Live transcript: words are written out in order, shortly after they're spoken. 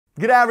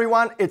G'day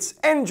everyone, it's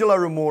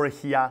Engelo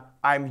here.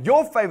 I'm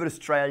your favorite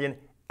Australian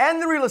and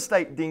the real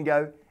estate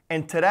dingo,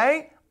 and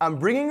today I'm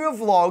bringing you a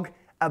vlog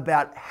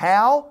about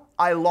how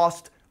I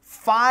lost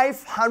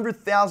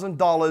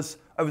 $500,000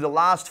 over the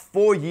last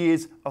 4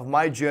 years of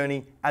my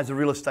journey as a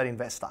real estate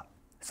investor.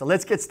 So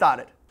let's get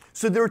started.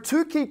 So there are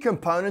two key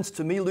components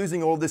to me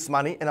losing all this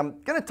money, and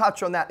I'm going to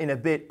touch on that in a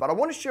bit, but I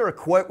want to share a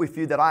quote with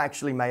you that I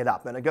actually made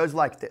up, and it goes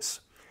like this.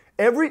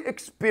 Every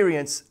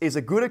experience is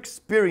a good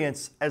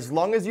experience as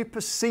long as you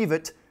perceive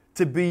it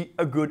to be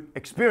a good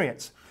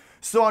experience.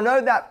 So I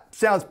know that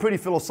sounds pretty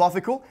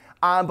philosophical,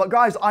 but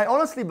guys, I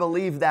honestly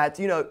believe that,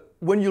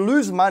 when you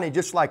lose money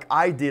just like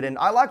I did, and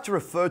I like to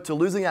refer to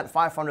losing that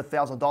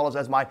 $500,000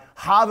 as my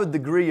Harvard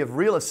degree of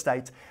real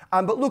estate,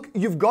 but look,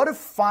 you've got to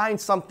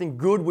find something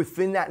good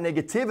within that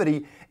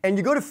negativity, and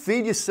you've got to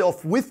feed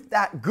yourself with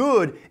that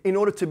good in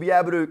order to be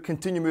able to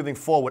continue moving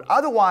forward.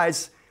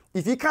 Otherwise,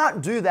 if you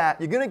can't do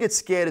that, you're going to get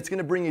scared, it's going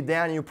to bring you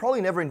down, and you'll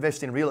probably never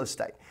invest in real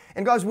estate.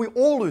 And guys, we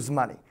all lose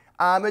money.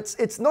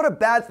 It's not a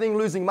bad thing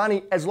losing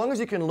money as long as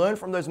you can learn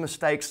from those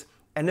mistakes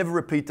and never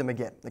repeat them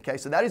again. Okay,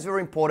 so that is very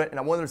important, and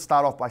I wanted to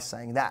start off by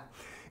saying that.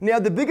 Now,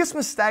 the biggest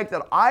mistake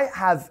that I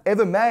have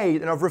ever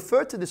made, and I've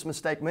referred to this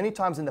mistake many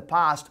times in the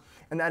past,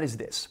 and that is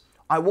this.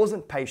 I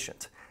wasn't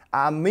patient.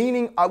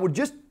 Meaning I would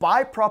just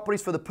buy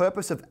properties for the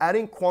purpose of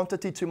adding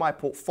quantity to my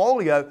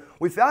portfolio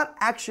without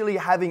actually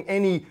having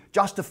any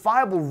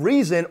justifiable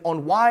reason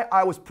on why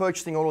I was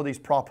purchasing all of these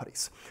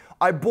properties.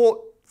 I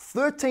bought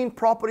 13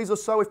 properties or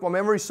so, if my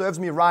memory serves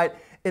me right,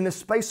 in the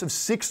space of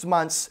 6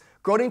 months,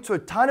 got into a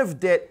ton of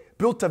debt,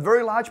 built a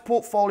very large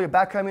portfolio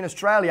back home in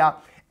Australia,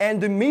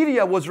 and the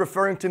media was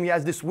referring to me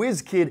as this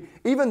whiz kid,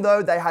 even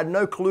though they had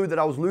no clue that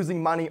I was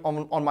losing money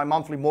on my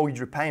monthly mortgage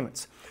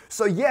repayments.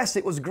 So yes,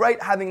 it was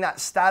great having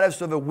that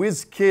status of a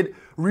whiz kid,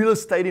 real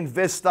estate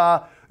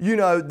investor,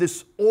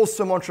 this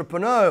awesome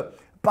entrepreneur,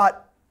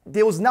 but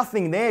there was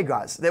nothing there,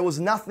 guys. There was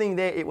nothing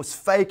there. It was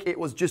fake. It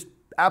was just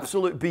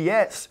absolute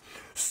BS.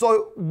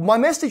 So my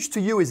message to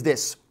you is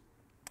this.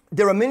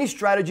 There are many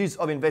strategies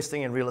of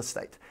investing in real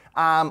estate.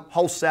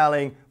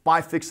 Wholesaling,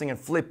 buy fixing and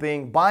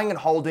flipping, buying and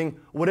holding,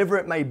 whatever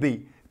it may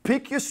be.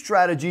 Pick your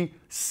strategy,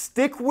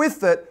 stick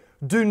with it.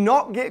 Do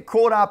not get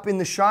caught up in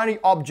the shiny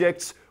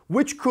objects,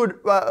 which could,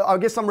 I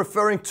guess I'm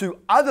referring to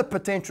other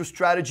potential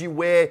strategy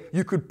where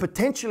you could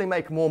potentially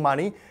make more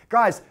money.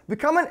 Guys,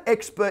 become an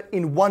expert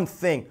in one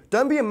thing.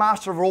 Don't be a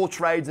master of all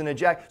trades and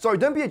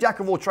don't be a jack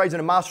of all trades and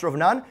a master of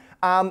none.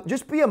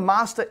 Just be a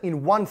master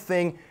in one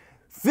thing.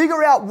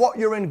 Figure out what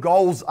your end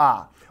goals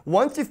are.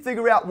 Once you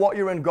figure out what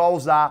your end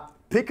goals are,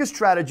 pick a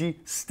strategy,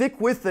 stick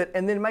with it,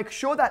 and then make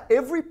sure that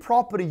every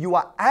property you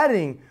are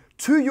adding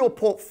to your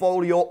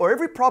portfolio or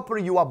every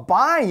property you are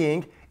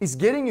buying is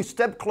getting you a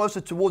step closer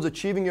towards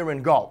achieving your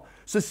end goal.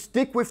 So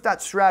stick with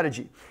that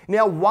strategy.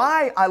 Now,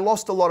 why I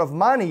lost a lot of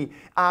money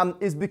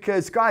is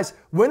because, guys,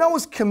 when I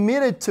was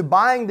committed to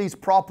buying these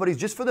properties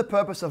just for the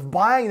purpose of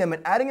buying them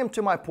and adding them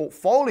to my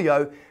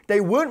portfolio,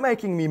 they weren't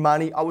making me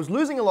money. I was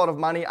losing a lot of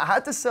money. I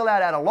had to sell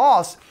out at a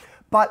loss.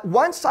 But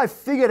once I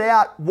figured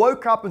out,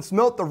 woke up and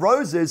smelt the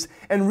roses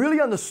and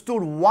really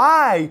understood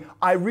why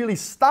I really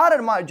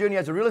started my journey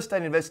as a real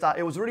estate investor,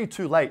 it was already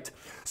too late.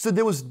 So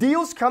there was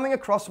deals coming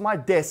across my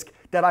desk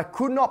that I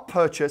could not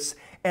purchase,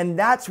 and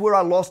that's where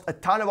I lost a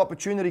ton of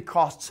opportunity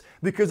costs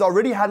because I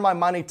already had my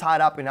money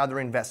tied up in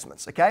other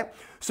investments, okay?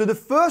 So the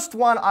first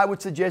one I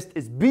would suggest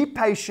is be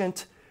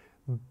patient.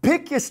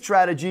 Pick your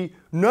strategy,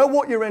 know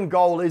what your end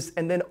goal is,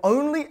 and then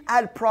only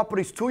add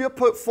properties to your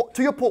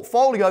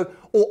portfolio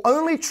or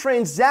only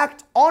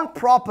transact on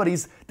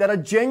properties that are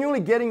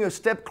genuinely getting you a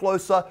step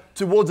closer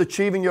towards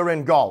achieving your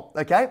end goal,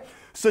 okay?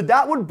 So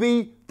that would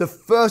be the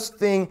first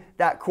thing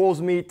that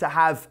caused me to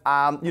have,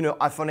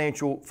 a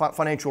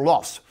financial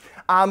loss.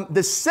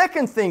 The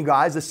second thing,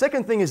 guys, is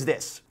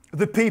this,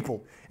 the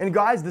people. And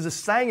guys, there's a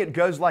saying, it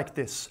goes like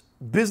this: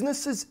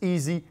 business is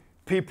easy,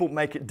 people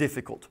make it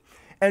difficult.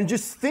 And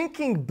just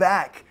thinking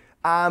back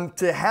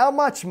to how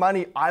much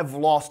money I've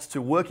lost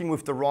to working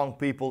with the wrong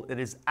people, it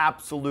is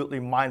absolutely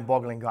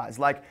mind-boggling, guys.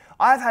 Like,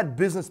 I've had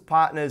business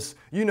partners,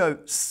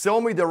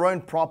 sell me their own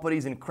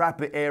properties in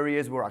crappy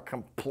areas where I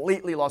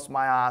completely lost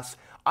my ass.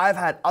 I've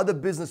had other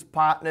business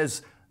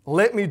partners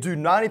let me do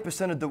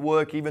 90% of the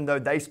work even though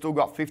they still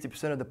got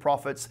 50% of the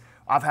profits.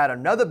 I've had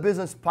another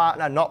business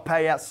partner not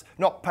pay us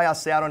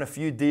out on a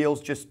few deals,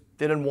 just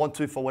didn't want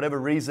to for whatever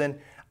reason.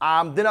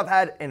 Then I've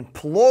had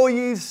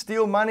employees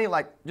steal money.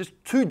 Like just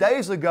 2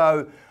 days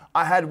ago,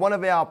 I had one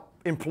of our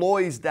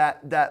employees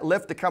that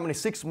left the company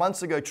 6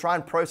 months ago try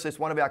and process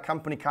one of our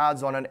company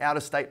cards on an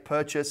out-of-state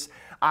purchase.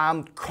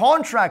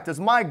 Contractors,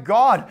 my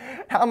God,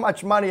 how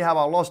much money have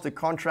I lost to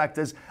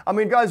contractors? I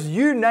mean, guys,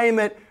 you name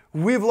it,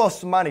 we've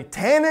lost money.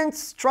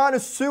 Tenants trying to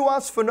sue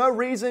us for no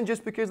reason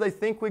just because they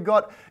think we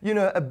got,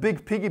 a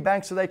big piggy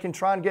bank so they can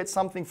try and get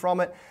something from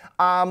it.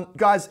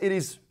 Guys, it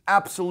is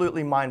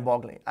absolutely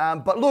mind-boggling.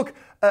 But look,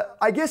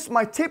 I guess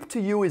my tip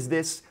to you is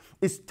this,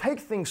 is take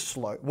things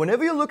slow.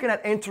 Whenever you're looking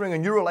at entering a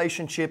new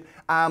relationship,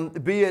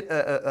 be it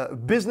a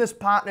business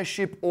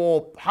partnership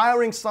or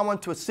hiring someone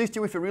to assist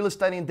you with your real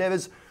estate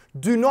endeavors,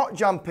 Do not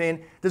jump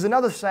in. There's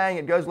another saying,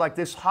 it goes like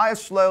this: hire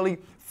slowly,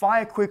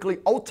 fire quickly.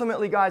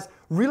 Ultimately, guys,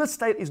 real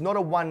estate is not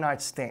a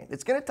one-night stand.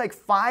 It's going to take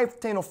 5,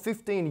 10, or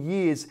 15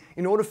 years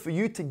in order for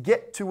you to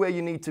get to where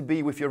you need to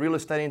be with your real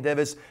estate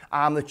endeavors,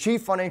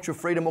 achieve financial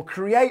freedom, or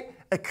create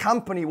a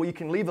company where you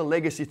can leave a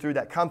legacy through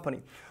that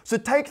company. So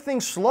take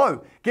things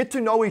slow. Get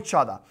to know each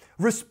other.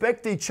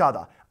 Respect each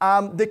other.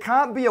 There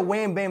can't be a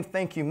wham, bam,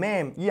 thank you,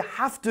 ma'am. You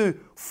have to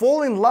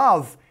fall in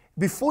love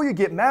before you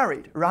get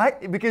married,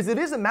 right? Because it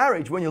is a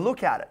marriage when you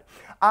look at it.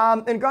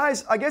 And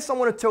guys, I guess I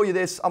want to tell you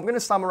this. I'm going to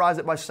summarize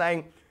it by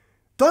saying,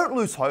 don't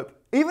lose hope.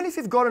 Even if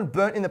you've gotten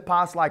burnt in the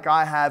past like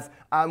I have,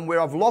 where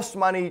I've lost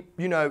money,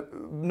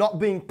 not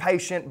being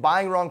patient,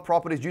 buying wrong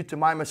properties due to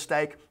my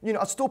mistake,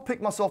 I still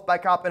picked myself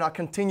back up and I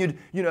continued,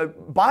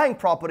 buying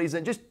properties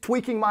and just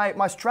tweaking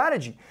my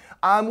strategy.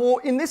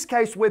 Or in this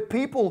case where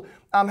people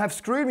have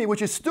screwed me,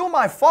 which is still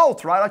my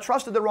fault, right? I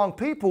trusted the wrong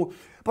people,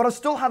 but I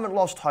still haven't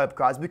lost hope,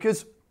 guys,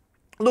 because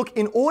look,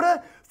 in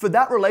order for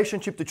that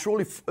relationship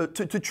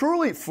to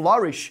truly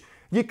flourish,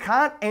 you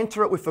can't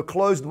enter it with a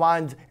closed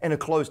mind and a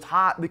closed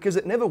heart, because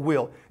it never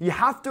will. You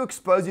have to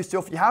expose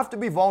yourself. You have to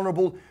be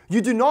vulnerable. You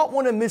do not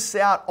want to miss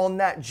out on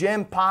that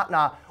gem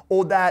partner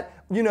or that,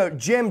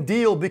 gem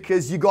deal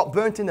because you got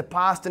burnt in the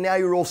past and now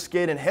you're all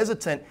scared and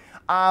hesitant.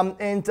 I'll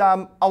end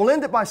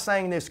it by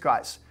saying this,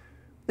 guys.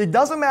 It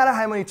doesn't matter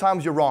how many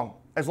times you're wrong,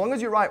 as long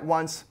as you're right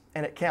once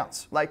and it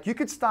counts. Like, you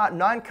could start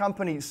 9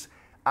 companies,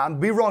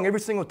 be wrong every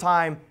single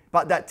time,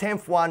 but that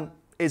 10th one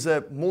is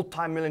a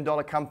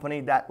multi-million-dollar company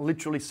that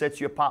literally sets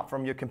you apart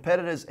from your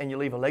competitors and you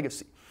leave a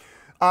legacy.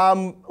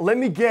 Let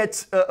me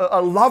get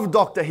a love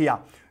doctor here.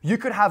 You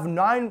could have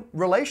 9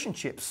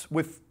 relationships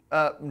with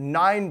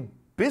 9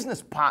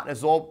 business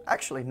partners, or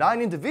actually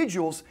 9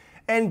 individuals,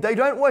 and they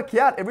don't work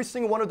out. Every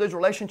single one of those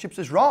relationships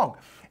is wrong.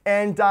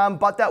 And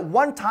but that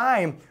one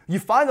time you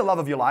find the love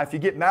of your life, you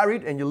get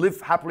married and you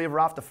live happily ever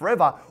after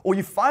forever, or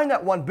you find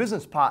that one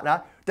business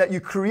partner that you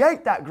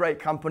create that great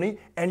company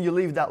and you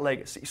leave that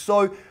legacy.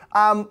 So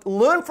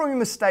learn from your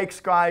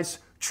mistakes, guys.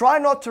 Try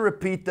not to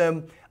repeat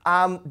them.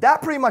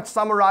 That pretty much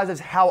summarizes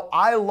how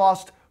I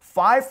lost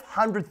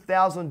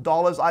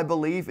 $500,000, I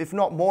believe, if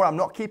not more. I'm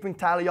not keeping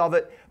tally of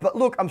it. But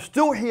look, I'm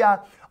still here.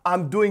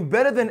 I'm doing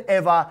better than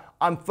ever.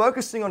 I'm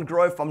focusing on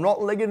growth. I'm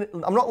not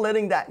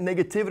letting that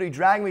negativity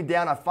drag me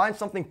down. I find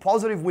something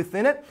positive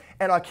within it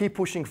and I keep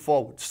pushing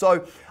forward.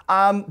 So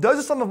those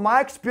are some of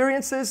my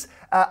experiences.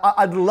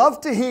 I'd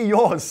love to hear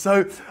yours.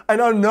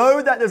 And I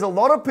know that there's a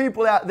lot of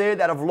people out there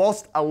that have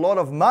lost a lot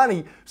of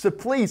money. So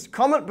please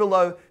comment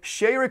below,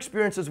 share your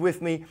experiences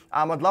with me.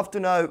 I'd love to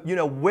know,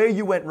 where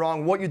you went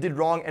wrong, what you did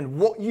wrong, and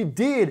what you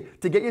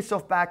did to get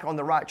yourself back on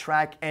the right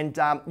track, and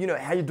how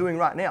you're doing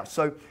right now.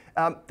 So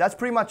that's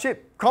pretty much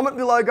it. Comment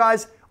below,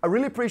 guys. I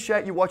really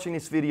appreciate you watching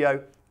this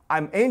video.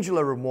 I'm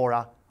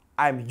Engelo.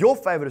 I'm your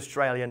favorite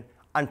Australian.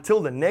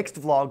 Until the next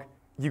vlog,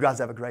 you guys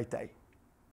have a great day.